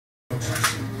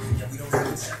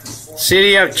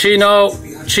City of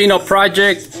Chino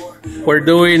project. We're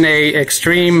doing a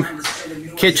extreme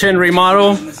kitchen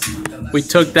remodel. We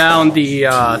took down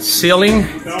the ceiling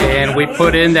and we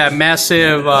put in that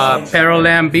massive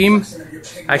parallam beam.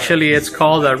 Actually, it's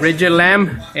called a rigid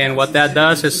lam, and what that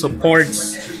does is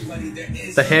supports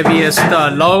the heaviest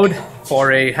load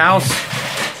for a house.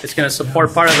 It's going to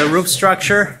support part of the roof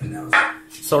structure.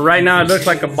 So right now it looks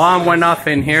like a bomb went off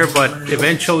in here, but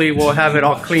eventually we'll have it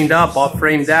all cleaned up, all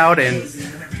framed out, and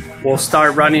we'll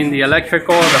start running the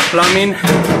electrical, the plumbing.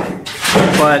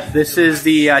 But this is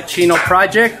the Chino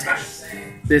project.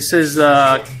 This is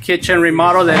a kitchen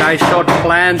remodel that I showed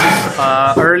plans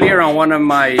earlier on one of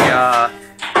my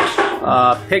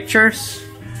pictures.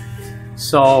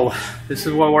 So this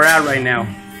is where we're at right now.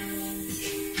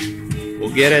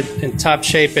 We'll get it in top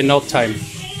shape in no time.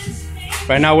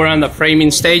 Right now we're on the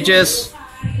framing stages,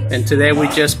 and today we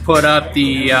just put up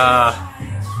the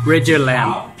rigid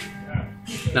lam.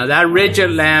 Now that rigid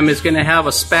lam is going to have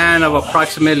a span of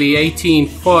approximately 18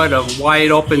 foot of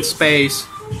wide open space.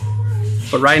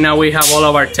 But right now we have all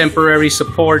of our temporary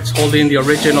supports holding the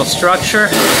original structure.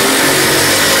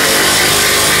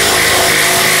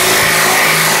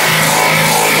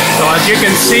 So as you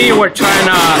can see, we're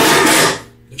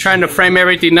trying to frame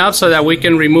everything up so that we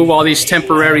can remove all these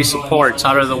temporary supports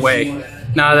out of the way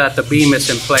now that the beam is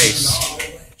in place.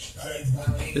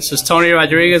 This is Tony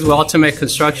Rodriguez with Ultimate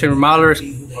Construction Remodelers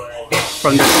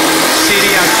from the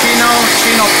City of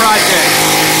Chino Project.